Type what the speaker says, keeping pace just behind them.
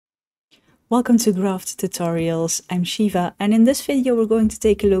Welcome to Craft Tutorials. I'm Shiva, and in this video we're going to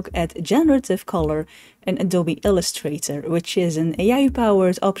take a look at Generative Color in Adobe Illustrator, which is an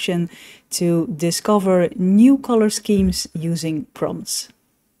AI-powered option to discover new color schemes using prompts.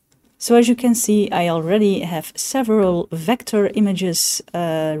 So as you can see, I already have several vector images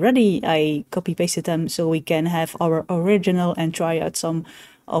ready. I copy-pasted them so we can have our original and try out some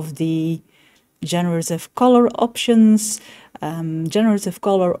of the generative color options. Generative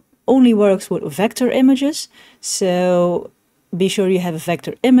color only works with vector images, so be sure you have a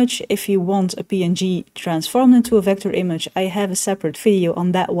vector image. If you want a PNG transformed into a vector image, I have a separate video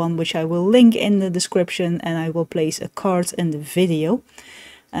on that one, which I will link in the description, and I will place a card in the video.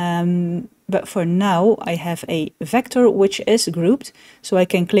 But for now, I have a vector which is grouped, so I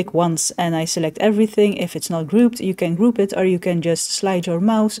can click once and I select everything. If it's not grouped, you can group it, or you can just slide your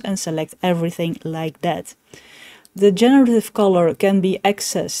mouse and select everything like that. The generative color can be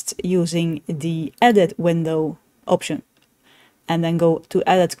accessed using the Edit window option, and then go to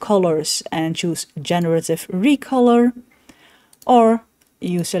Edit Colors and choose Generative Recolor, or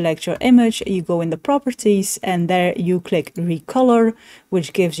you select your image, you go in the properties, and there you click Recolor,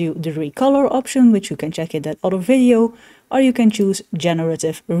 which gives you the Recolor option, which you can check in that other video, or you can choose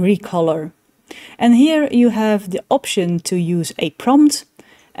Generative Recolor. And here you have the option to use a prompt,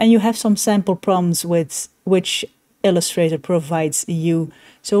 and you have some sample prompts with which Illustrator provides you.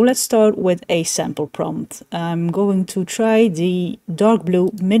 So let's start with a sample prompt. I'm going to try the dark blue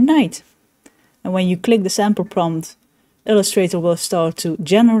midnight. And when you click the sample prompt, Illustrator will start to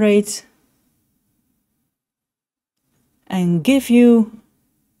generate and give you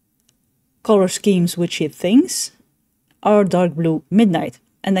color schemes which it thinks are dark blue midnight.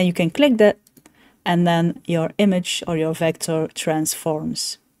 And then you can click that, and then your image or your vector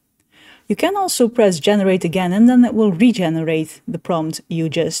transforms. You can also press generate again, and then it will regenerate the prompt you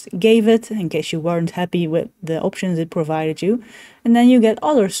just gave it, in case you weren't happy with the options it provided you. And then you get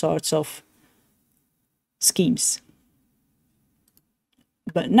other sorts of schemes.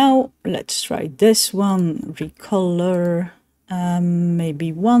 But now let's try this one, recolor,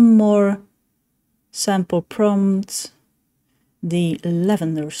 maybe one more sample prompt, the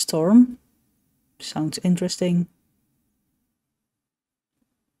lavender storm. Sounds interesting.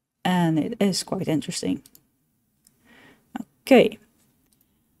 And it is quite interesting. Okay,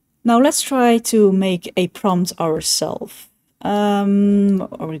 now let's try to make a prompt ourselves. What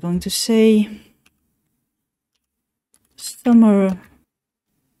are we going to say? Summer.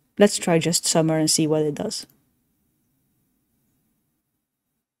 Let's try just summer and see what it does.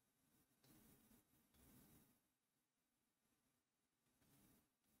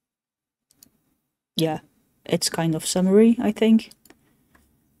 Yeah, it's kind of summery, I think.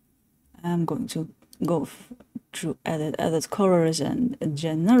 I'm going to go through edit colors and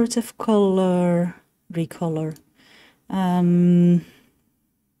generative color, recolor.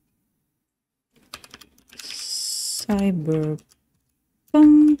 Cyberpunk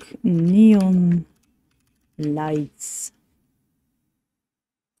neon lights.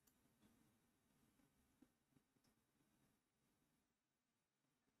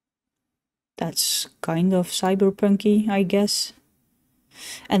 That's kind of cyberpunky, I guess.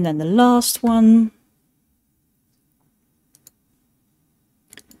 And then the last one.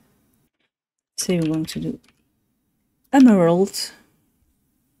 So we're going to do emerald,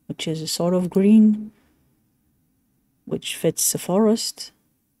 which is a sort of green, which fits the forest.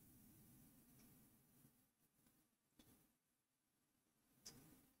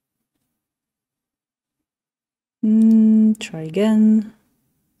 Try again.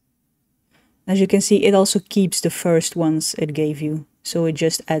 As you can see, it also keeps the first ones it gave you, so it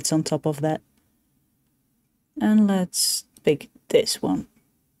just adds on top of that. And let's pick this one.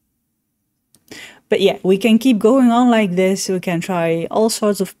 But yeah, we can keep going on like this. We can try all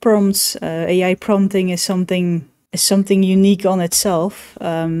sorts of prompts. AI prompting is something unique on itself.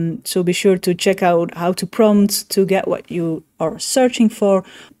 So be sure to check out how to prompt to get what you are searching for.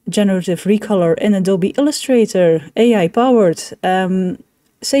 Generative Recolor in Adobe Illustrator, AI powered,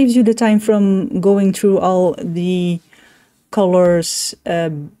 saves you the time from going through all the colors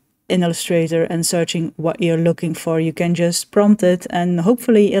in Illustrator and searching what you're looking for. You can just prompt it, and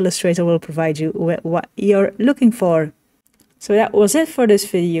hopefully Illustrator will provide you with what you're looking for. So that was it for this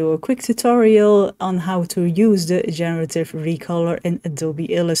video, a quick tutorial on how to use the Generative Recolor in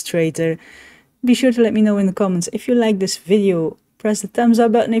Adobe Illustrator. Be sure to let me know in the comments if you like this video. Press the thumbs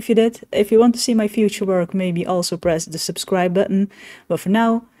up button if you did. If you want to see my future work, maybe also press the subscribe button. But for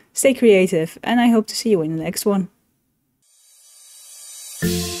now, stay creative, and I hope to see you in the next one.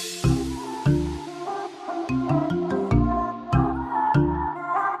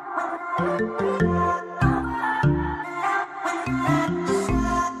 Bye.